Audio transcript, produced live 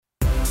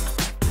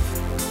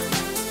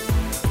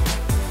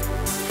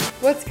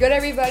What's good,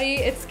 everybody?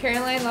 It's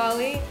Caroline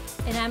Lawley.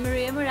 And I'm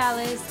Maria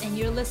Morales, and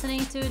you're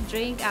listening to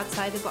Drink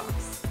Outside the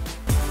Box.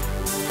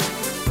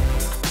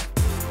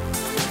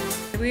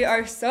 We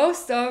are so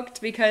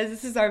stoked because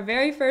this is our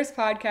very first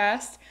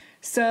podcast.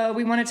 So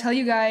we want to tell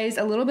you guys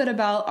a little bit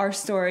about our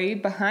story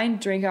behind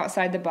Drink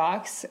Outside the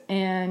Box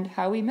and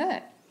how we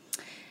met.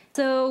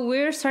 So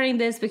we're starting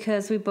this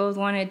because we both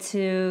wanted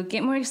to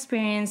get more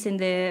experience in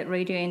the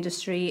radio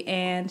industry,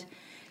 and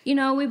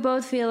we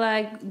both feel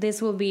like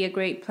this will be a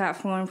great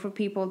platform for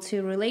people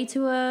to relate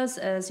to us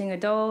as young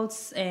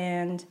adults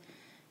and,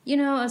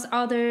 as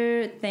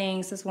other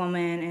things as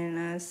women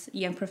and as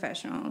young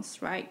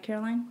professionals. Right,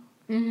 Caroline?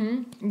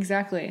 Mm-hmm.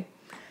 Exactly.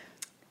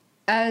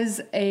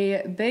 As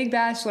a big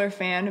Bachelor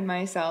fan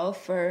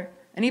myself, or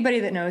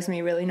anybody that knows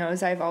me really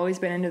knows I've always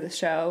been into the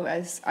show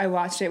as I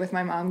watched it with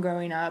my mom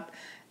growing up.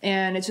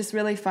 And it's just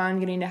really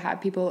fun getting to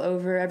have people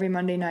over every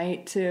Monday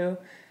night to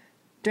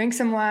drink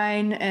some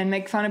wine and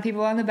make fun of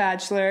people on The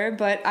Bachelor.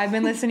 But I've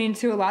been listening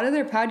to a lot of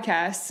their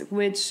podcasts,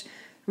 which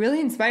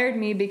really inspired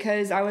me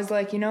because I was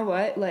like, you know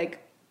what? Like,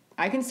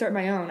 I can start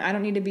my own. I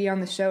don't need to be on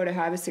the show to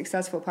have a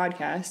successful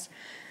podcast.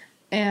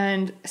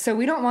 And so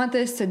we don't want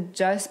this to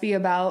just be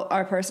about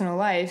our personal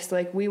lives.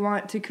 Like, we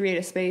want to create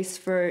a space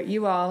for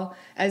you all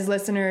as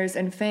listeners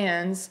and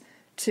fans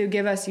to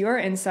give us your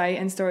insight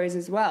and stories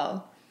as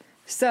well.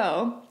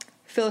 So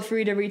feel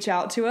free to reach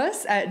out to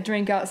us at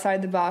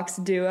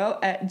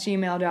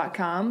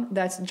drinkoutsidetheboxduo@gmail.com.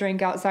 That's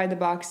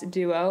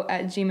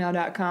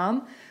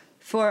drinkoutsidetheboxduo@gmail.com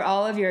for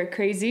all of your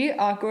crazy,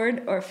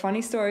 awkward, or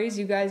funny stories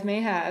you guys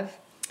may have.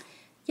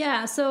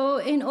 Yeah, so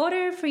in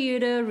order for you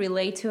to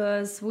relate to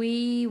us,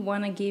 we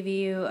want to give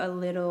you a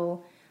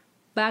little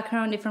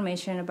background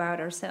information about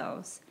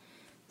ourselves.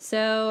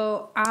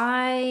 So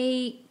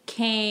I'm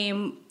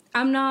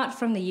not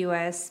from the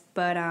U.S.,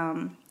 but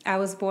I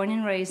was born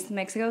and raised in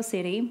Mexico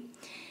City.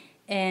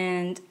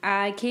 And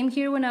I came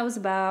here when I was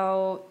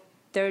about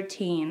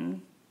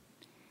 13.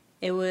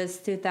 It was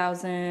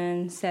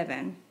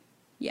 2007.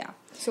 Yeah.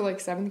 So like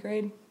 7th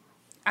grade?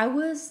 I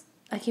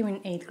came in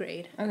 8th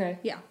grade. Okay.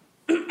 Yeah.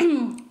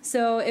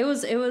 So it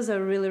was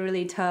a really,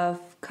 really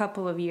tough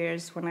couple of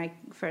years when I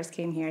first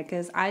came here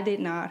because I did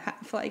not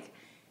have like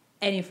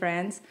any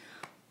friends.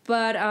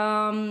 But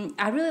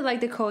I really liked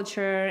the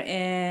culture,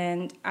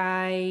 and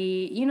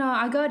I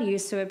got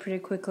used to it pretty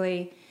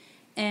quickly.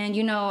 And,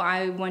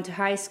 I went to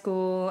high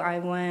school, I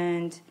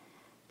went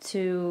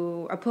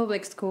to a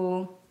public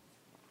school,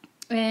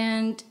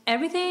 and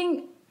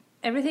everything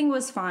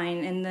was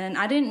fine. And then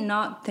I did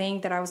not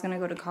think that I was going to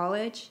go to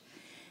college.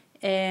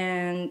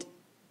 And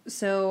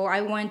so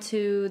I went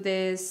to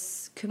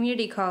this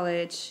community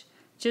college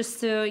just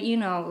to,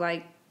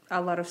 like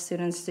a lot of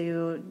students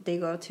do, they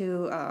go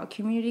to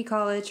community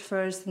college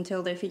first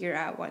until they figure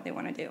out what they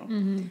want to do.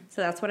 Mm-hmm.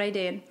 So that's what I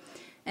did.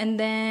 And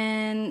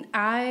then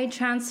I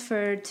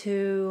transferred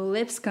to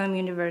Lipscomb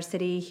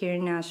University here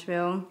in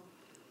Nashville.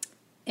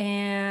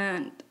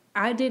 And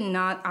I did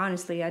not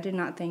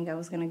think I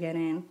was going to get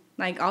in.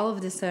 Like, all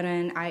of a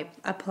sudden, I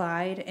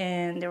applied,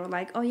 and they were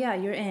like, oh, yeah,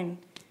 you're in.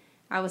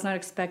 I was not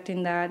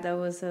expecting that. That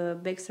was a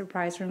big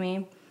surprise for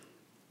me.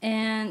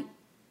 And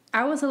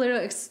I was a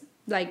little,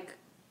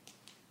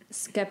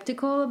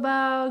 skeptical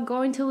about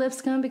going to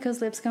Lipscomb because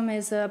Lipscomb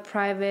is a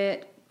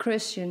private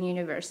Christian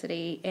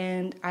university,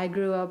 and I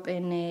grew up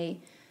in a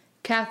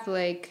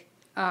Catholic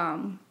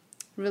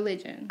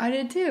religion. I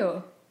did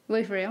too.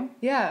 Wait, for real?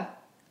 Yeah.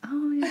 Oh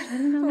my gosh, I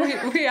didn't know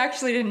that. we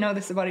actually didn't know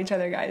this about each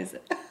other, guys.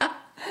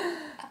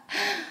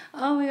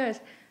 Oh my gosh.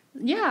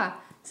 Yeah.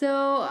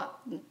 So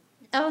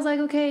I was like,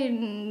 okay,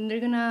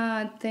 they're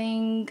gonna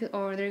think,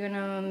 or they're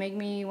gonna make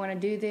me want to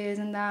do this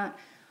and that.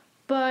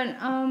 But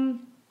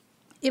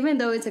even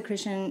though it's a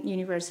Christian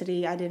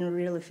university, I didn't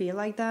really feel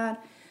like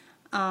that.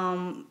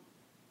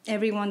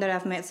 Everyone that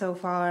I've met so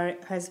far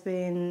has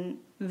been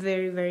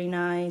very, very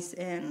nice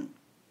and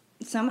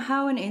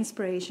somehow an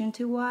inspiration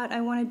to what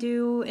I want to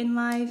do in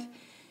life.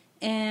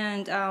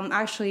 And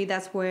actually,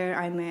 that's where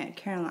I met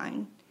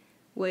Caroline,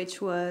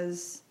 which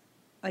was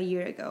a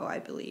year ago, I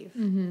believe.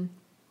 Mm-hmm.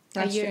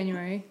 Last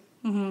January.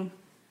 Mm-hmm.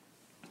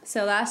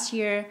 So last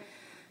year,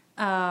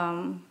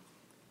 I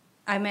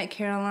met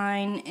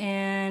Caroline,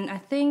 and I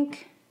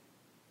think,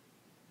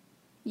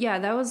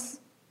 that was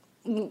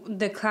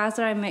the class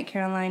that I met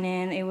Caroline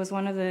in. It was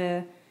one of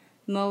the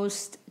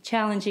most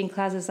challenging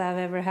classes I've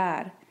ever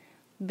had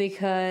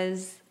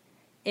because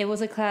it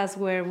was a class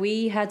where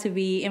we had to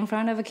be in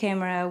front of a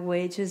camera,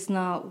 which is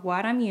not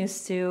what I'm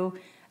used to.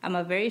 I'm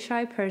a very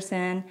shy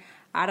person.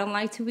 I don't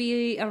like to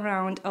be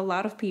around a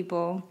lot of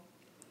people,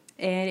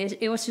 and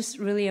it was just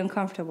really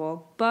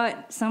uncomfortable.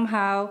 But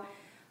somehow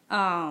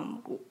I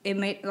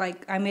made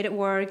it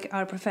work.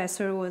 Our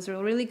professor was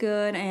really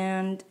good,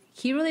 and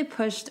he really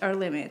pushed our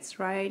limits,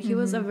 right?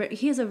 Mm-hmm.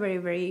 He is a very,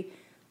 very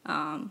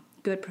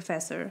good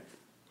professor.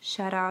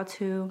 Shout out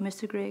to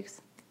Mr.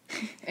 Griggs.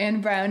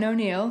 And Brown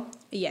O'Neill.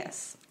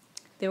 Yes,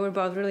 they were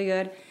both really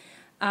good.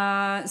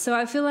 So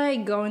I feel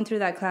like going through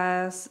that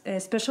class,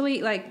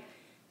 especially like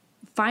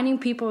finding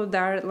people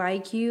that are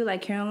like you,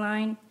 like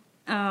Caroline,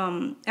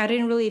 I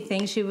didn't really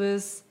think she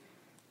was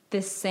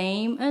the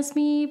same as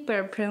me, but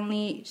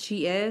apparently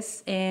she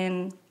is,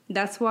 and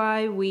that's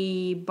why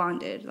we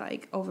bonded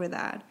like over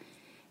that,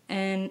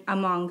 and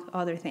among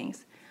other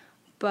things.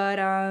 But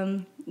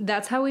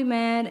that's how we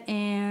met,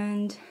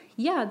 and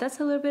yeah, that's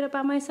a little bit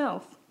about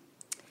myself.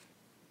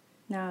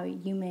 Now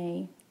you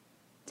may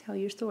tell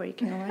your story,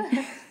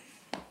 Caroline.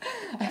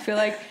 I feel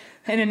like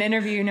in an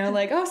interview, you know,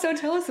 like, oh, so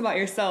tell us about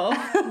yourself.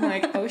 I'm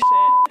like, oh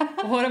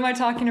shit, what am I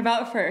talking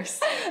about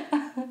first?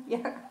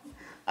 Yeah.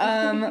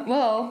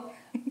 Well,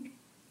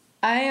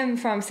 I am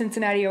from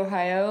Cincinnati,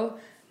 Ohio,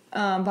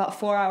 about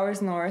 4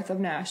 hours north of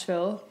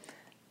Nashville,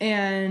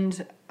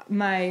 and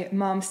my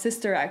mom's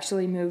sister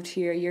actually moved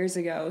here years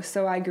ago,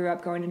 so I grew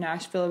up going to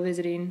Nashville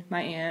visiting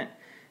my aunt,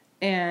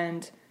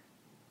 and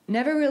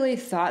never really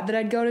thought that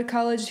I'd go to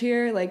college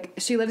here. Like,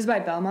 she lives by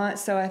Belmont,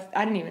 so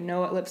I didn't even know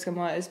what Lipscomb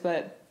was,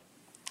 but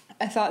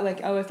I thought,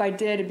 like, oh, if I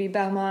did, it'd be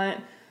Belmont,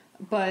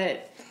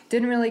 but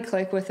didn't really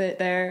click with it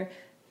there,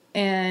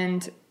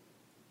 and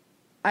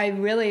I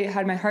really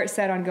had my heart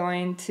set on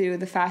going to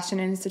the Fashion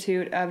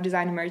Institute of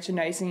Design and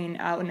Merchandising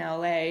out in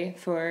LA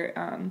for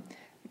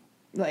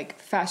like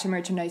fashion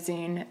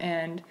merchandising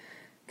and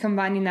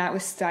combining that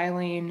with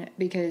styling,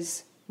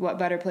 because what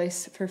better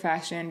place for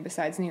fashion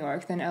besides New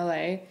York than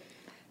LA?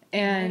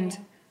 And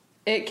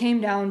it came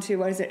down to,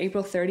 what is it,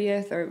 April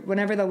 30th or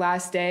whenever the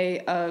last day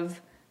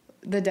of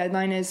the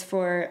deadline is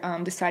for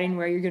deciding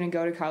where you're going to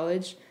go to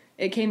college.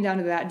 It came down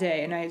to that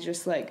day, and I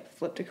just like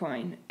flipped a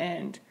coin.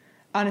 And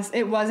honestly,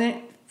 it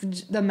wasn't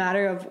the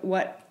matter of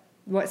what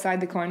side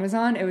the coin was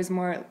on. It was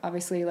more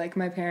obviously like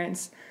my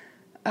parents,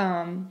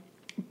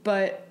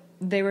 but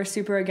they were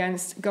super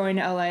against going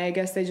to LA. I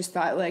guess they just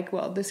thought like,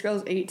 well, this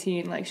girl's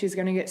 18, like she's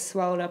gonna get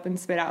swallowed up and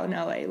spit out in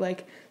LA.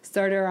 Like,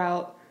 start her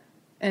out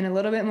in a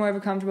little bit more of a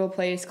comfortable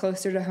place,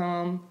 closer to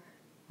home,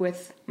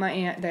 with my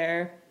aunt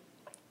there,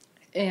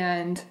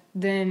 and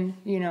then,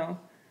 you know,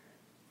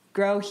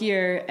 grow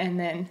here and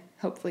then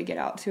hopefully get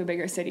out to a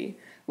bigger city,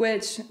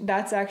 which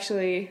that's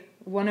actually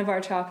one of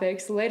our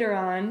topics later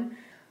on,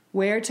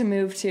 where to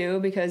move to,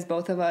 because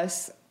both of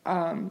us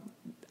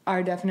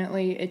are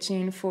definitely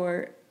itching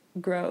for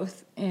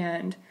growth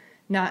and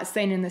not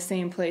staying in the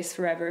same place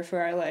forever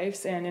for our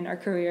lives and in our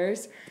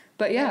careers.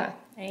 But yeah.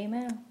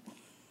 Amen.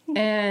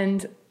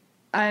 And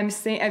I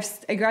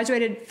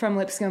graduated from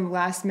Lipscomb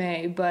last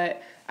May,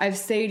 but I've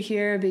stayed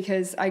here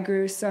because I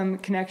grew some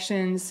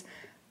connections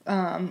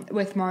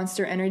with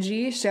Monster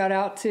Energy. Shout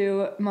out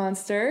to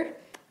Monster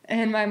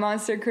and my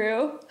Monster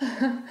crew.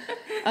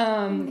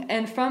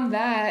 And from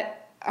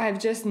that, I've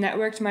just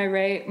networked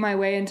my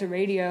way into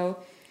radio,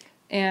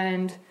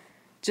 and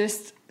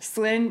just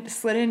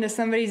slid into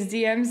somebody's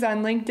DMs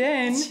on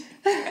LinkedIn.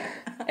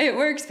 It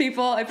works,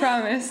 people, I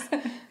promise.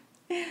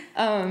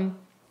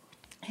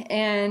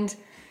 And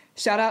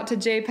shout out to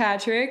Jay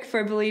Patrick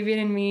for believing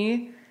in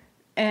me,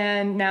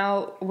 and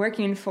now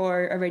working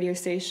for a radio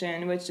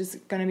station, which is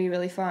going to be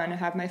really fun. I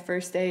have my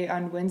first day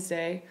on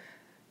Wednesday.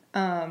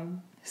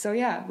 So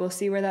yeah, we'll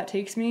see where that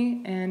takes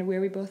me and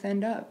where we both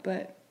end up,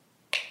 but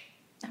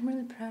I'm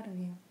really proud of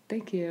you.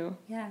 Thank you.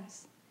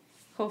 Yes.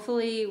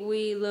 Hopefully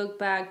we look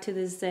back to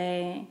this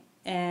day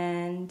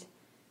and,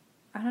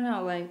 I don't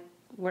know, like,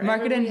 wherever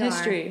mark it in we are.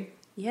 history.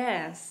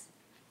 Yes.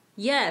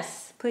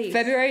 Yes, please.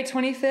 February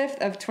 25th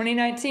of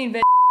 2019,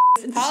 bitch.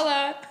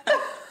 Holla!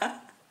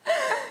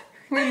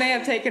 We may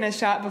have taken a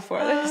shot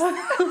before this.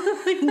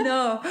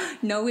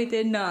 No, we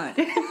did not.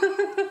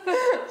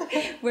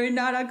 We're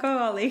not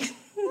alcoholics.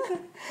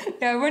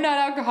 Yeah, we're not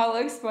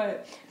alcoholics,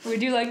 but we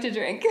do like to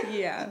drink.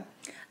 Yeah.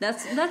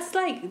 That's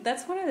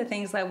one of the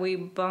things that we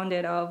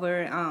bonded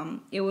over.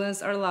 It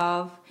was our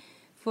love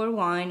for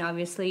wine.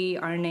 Obviously,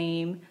 our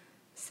name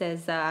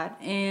says that,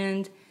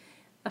 and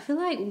I feel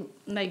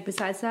like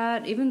besides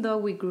that, even though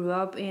we grew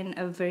up in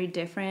a very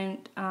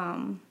different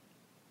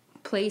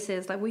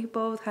places, like we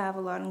both have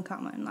a lot in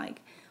common.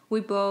 Like,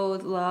 we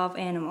both love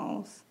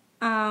animals.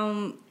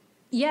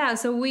 Yeah,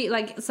 so we,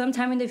 like,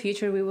 sometime in the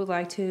future we would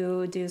like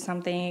to do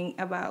something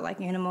about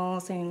like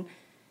animals and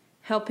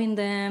helping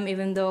them,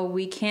 even though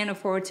we can't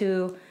afford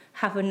to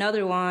have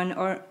another one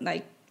or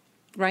like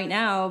right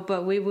now,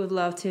 but we would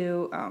love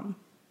to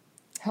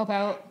help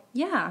out.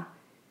 Yeah,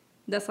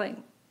 that's like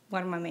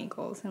one of my main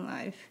goals in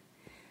life.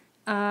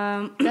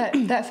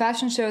 That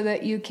fashion show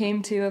that you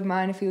came to of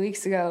mine a few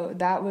weeks ago,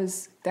 that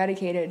was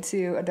dedicated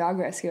to a dog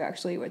rescue,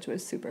 actually, which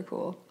was super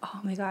cool. Oh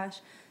my gosh.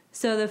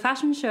 So the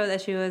fashion show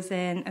that she was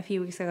in a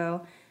few weeks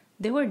ago,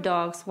 there were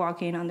dogs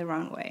walking on the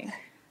runway.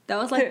 That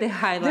was like the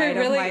highlight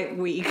of my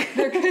week.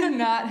 There could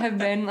not have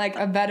been like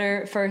a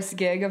better first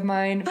gig of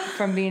mine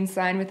from being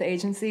signed with the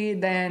agency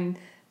than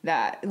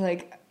that.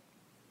 Like,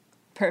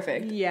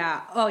 perfect.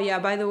 Yeah. Oh yeah,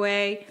 by the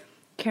way,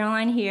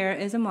 Caroline here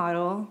is a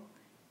model.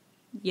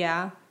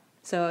 Yeah.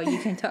 So you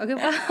can talk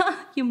about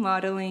your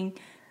modeling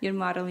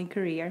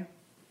career.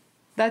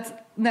 That's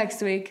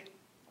next week.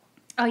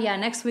 Oh yeah,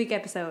 next week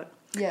episode.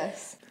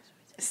 Yes.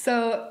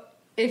 So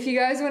if you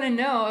guys want to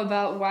know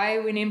about why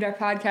we named our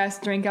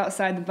podcast Drink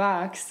Outside the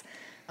Box,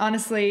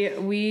 honestly,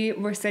 we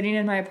were sitting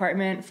in my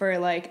apartment for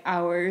like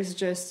hours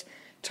just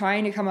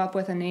trying to come up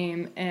with a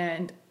name,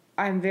 and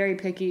I'm very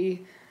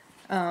picky.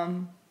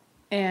 And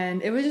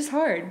it was just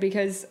hard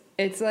because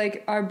it's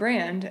like our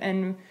brand,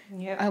 and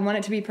Yep. I want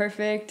it to be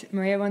perfect.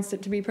 Maria wants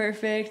it to be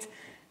perfect.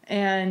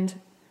 And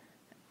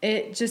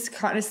it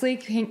just honestly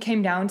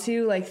came down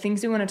to like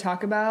things we want to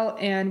talk about,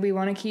 and we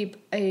want to keep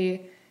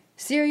a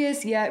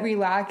serious yet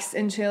relaxed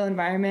and chill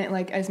environment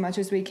like as much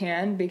as we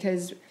can,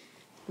 because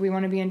we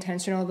want to be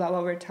intentional about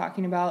what we're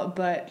talking about,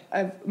 but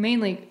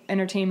mainly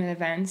entertainment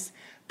events,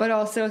 but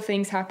also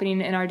things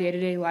happening in our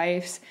day-to-day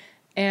lives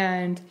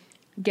and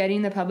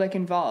getting the public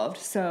involved.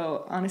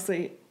 So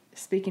honestly,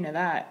 speaking of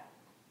that,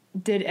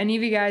 did any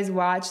of you guys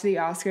watch the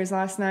Oscars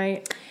last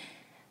night?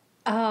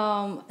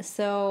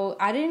 So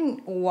I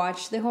didn't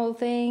watch the whole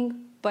thing,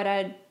 but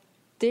I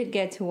did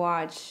get to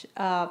watch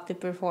the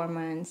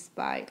performance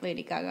by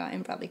Lady Gaga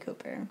and Bradley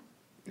Cooper.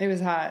 It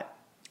was hot.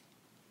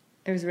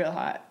 It was real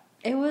hot.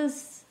 It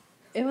was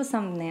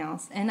something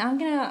else, and I'm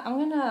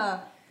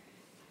gonna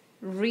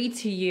read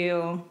to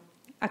you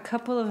a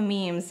couple of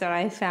memes that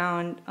I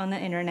found on the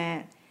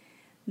internet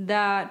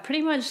that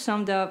pretty much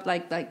summed up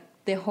like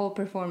the whole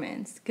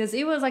performance, because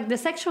it was like the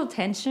sexual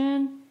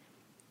tension.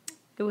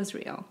 It was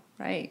real,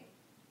 right?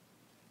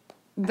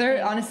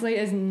 There honestly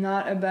is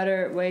not a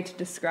better way to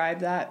describe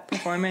that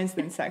performance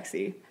than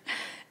sexy.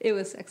 It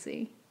was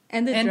sexy.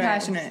 And the and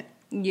dress. passionate.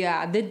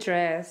 Yeah, the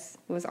dress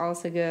was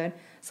also good.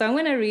 So I'm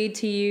going to read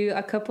to you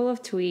a couple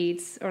of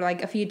tweets, or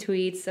like a few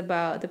tweets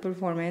about the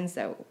performance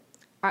that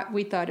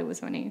we thought it was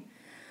funny.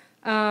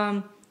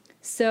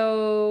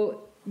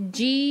 So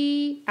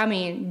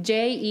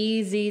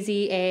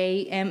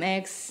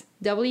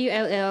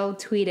JEZZAMXWLL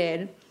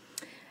tweeted,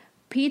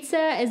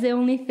 "Pizza is the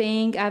only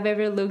thing I've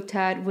ever looked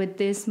at with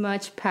this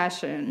much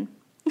passion,"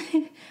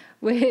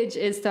 which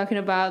is talking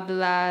about the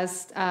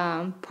last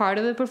part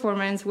of the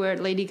performance where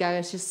Lady Gaga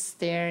is just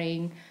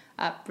staring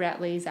at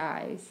Bradley's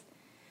eyes.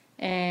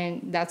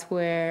 And that's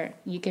where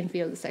you can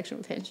feel the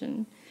sexual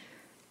tension.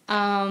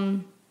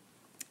 Ben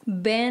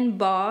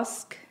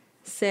Bosk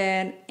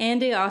said,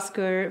 "And the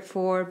Oscar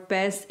for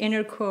Best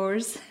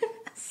Intercourse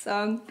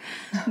Song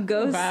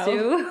goes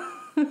to..."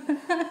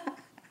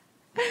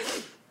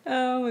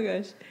 Oh my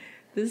gosh.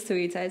 This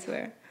tweets, I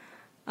swear.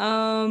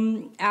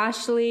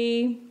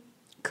 Ashley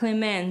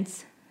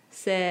Clements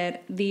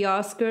said, "The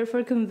Oscar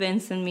for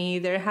convincing me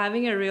they're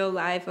having a real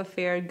life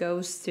affair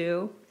goes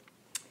to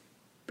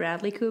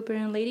Bradley Cooper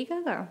and Lady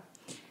Gaga."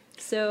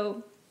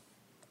 So,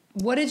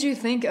 what did you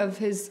think of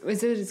his?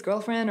 Was it his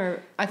girlfriend,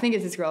 or I think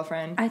it's his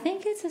girlfriend? I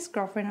think it's his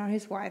girlfriend or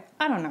his wife.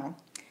 I don't know.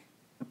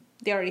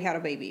 They already had a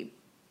baby,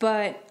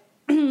 but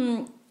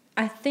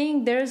I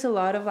think there's a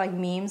lot of like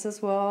memes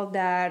as well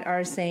that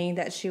are saying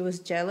that she was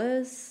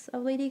jealous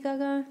of Lady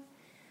Gaga.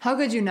 How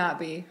could you not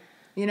be?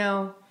 You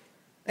know,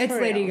 it's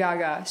For Lady real.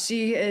 Gaga.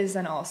 She is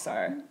an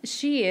all-star.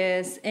 She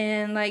is,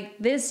 and like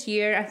this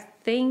year, I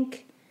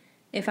think,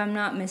 if I'm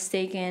not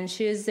mistaken,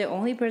 she is the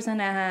only person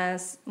that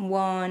has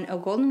won a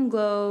Golden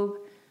Globe,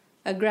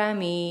 a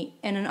Grammy,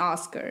 and an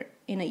Oscar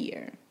in a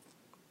year.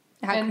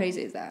 How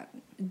crazy is that?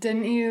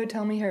 Didn't you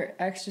tell me her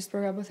ex just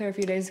broke up with her a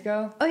few days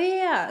ago? Oh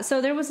yeah.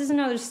 So there was this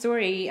another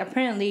story.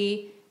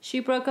 Apparently,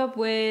 she broke up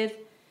with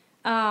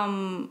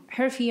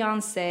her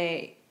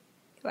fiance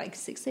like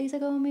 6 days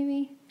ago,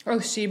 maybe.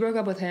 Oh, she broke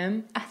up with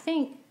him? I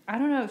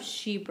don't know if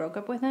she broke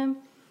up with him,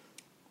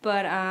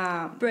 but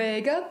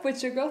Break up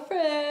with your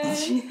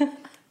girlfriend,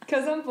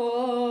 'cause I'm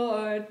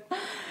bored.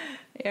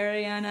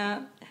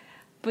 Ariana.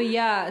 But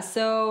yeah,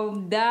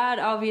 so that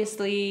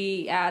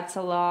obviously adds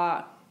a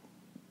lot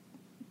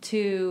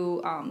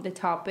to the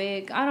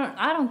topic.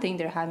 I don't think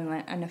they're having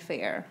like an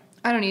affair.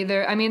 I don't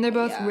either. I mean, they're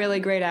both Yeah. really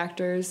great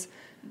actors.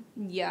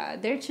 Yeah,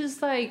 they're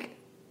just like,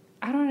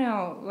 I don't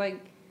know, like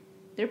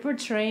they're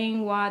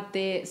portraying what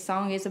the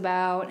song is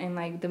about and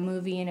like the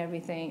movie and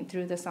everything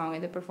through the song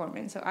and the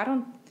performance. So I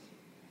don't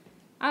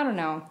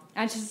know.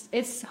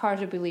 It's hard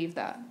to believe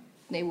that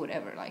they would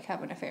ever like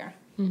have an affair.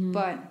 Mm-hmm.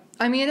 But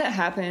I mean, it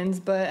happens,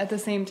 but at the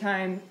same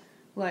time,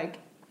 like,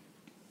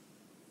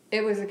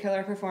 it was a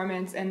killer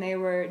performance, and they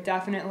were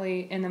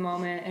definitely in the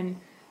moment, and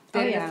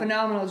they did a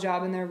phenomenal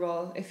job in their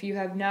role. If you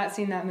have not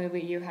seen that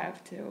movie, you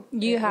have to.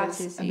 You have was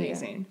to see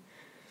amazing.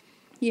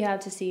 You have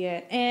to see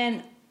it.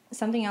 And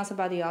something else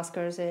about the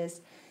Oscars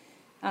is,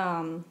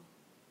 I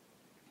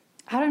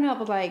don't know,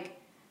 but like,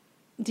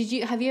 did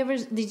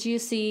you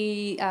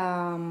see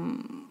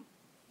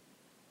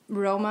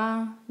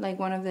Roma, like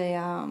one of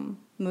the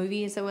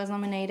movies that was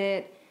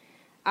nominated?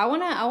 I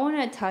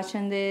wanna touch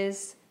on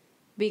this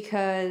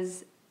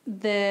because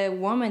the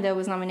woman that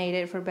was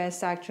nominated for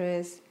Best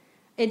Actress,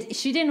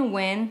 she didn't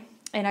win,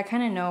 and I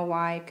kind of know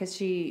why, because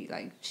she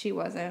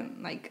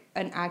wasn't like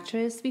an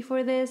actress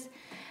before this.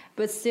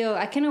 But still,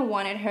 I kind of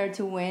wanted her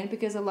to win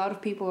because a lot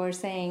of people were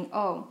saying,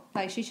 "Oh,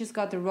 like she just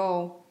got the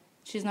role.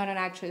 She's not an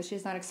actress.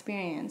 She's not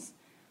experienced."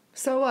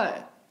 So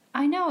what?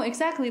 I know,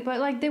 exactly. But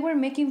like they were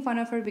making fun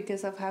of her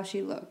because of how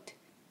she looked.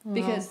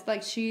 Because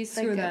like she's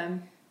Screw like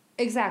them.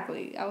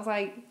 exactly. I was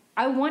like,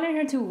 I wanted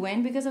her to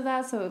win because of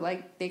that, so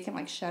like they can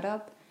like shut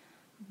up.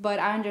 But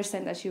I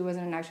understand that she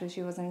wasn't an actress,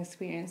 she wasn't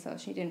experienced, so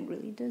she didn't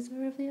really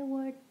deserve the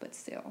award. But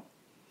still,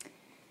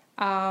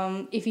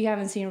 if you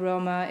haven't seen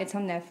Roma, it's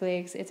on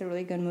Netflix. It's a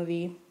really good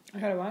movie. I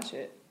gotta watch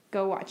it.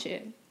 Go watch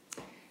it.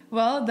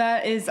 Well,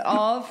 that is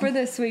all for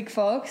this week,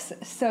 folks.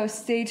 So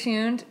stay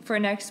tuned for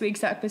next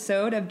week's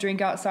episode of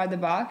Drink Outside the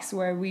Box,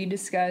 where we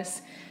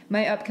discuss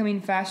my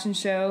upcoming fashion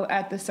show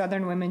at the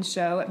Southern Women's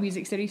Show at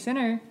Music City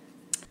Center.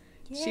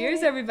 Yay.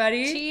 Cheers,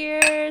 everybody.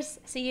 Cheers.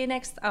 See you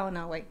next... Oh,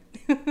 no, wait.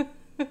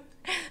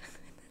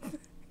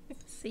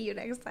 See you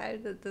next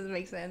time. That doesn't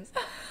make sense.